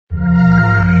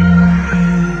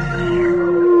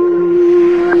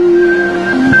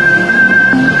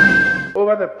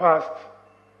Over the past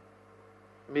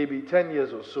maybe 10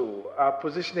 years or so, our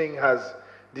positioning has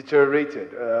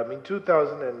deteriorated. In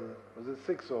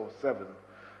 2006 or 7,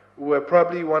 we were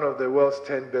probably one of the world's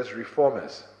 10 best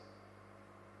reformers.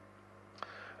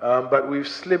 But we've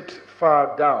slipped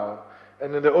far down,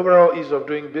 and in the overall ease of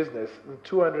doing business, in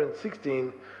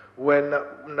 2016, we're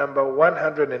number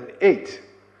 108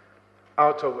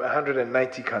 out of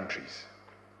 190 countries.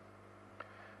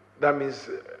 That means,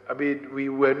 we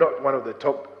were not one of the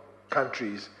top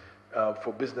countries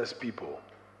for business people.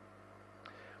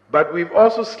 But we've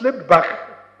also slipped back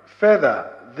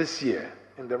further this year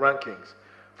in the rankings.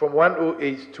 From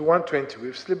 108 to 120,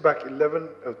 we've slipped back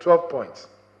 12 points.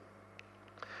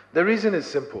 The reason is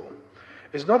simple.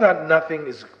 It's not that nothing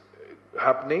is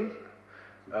happening,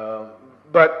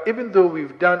 but even though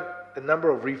we've done a number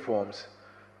of reforms,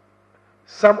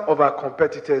 some of our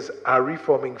competitors are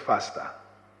reforming faster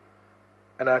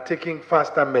and are taking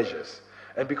faster measures.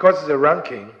 And because it's a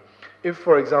ranking, if,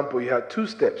 for example, you had 2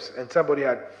 steps and somebody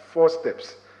had 4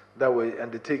 steps that were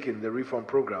undertaken in the reform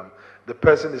program, the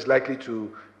person is likely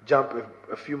to jump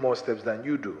a few more steps than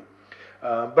you do.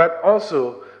 But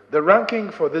also, the ranking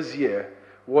for this year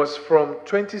was from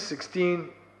 2016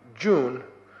 June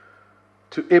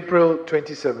to April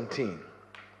 2017.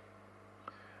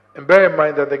 And bear in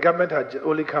mind that the government had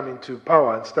only come into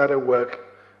power and started work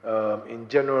in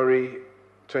January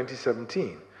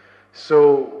 2017.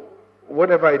 So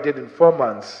whatever I did in 4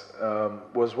 months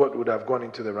was what would have gone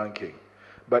into the ranking.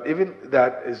 But even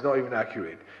that is not even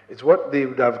accurate. It's what they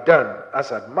would have done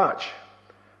as at March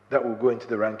that will go into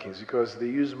the rankings, because they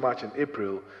use March and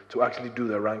April to actually do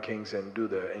the rankings and do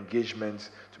the engagements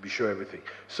to be sure everything.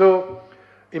 So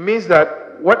it means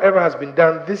that whatever has been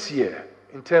done this year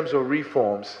in terms of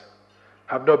reforms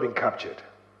have not been captured.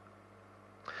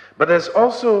 But there's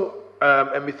also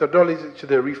a methodology to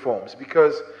the reforms,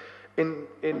 because in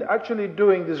actually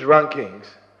doing these rankings,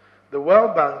 the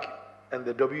World Bank and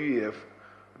the WEF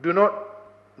do not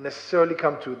necessarily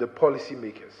come to the policy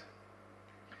makers.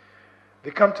 They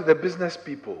come to the business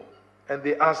people and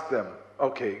they ask them,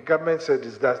 okay, government said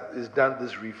it's done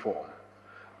this reform.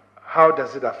 How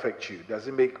does it affect you? Does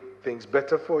it make things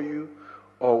better for you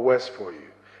or worse for you?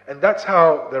 And that's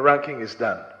how the ranking is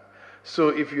done. So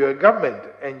if you're a government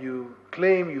and you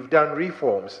claim you've done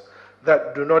reforms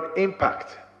that do not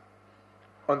impact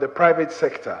on the private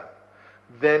sector,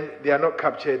 then they are not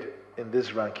captured in these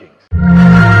rankings.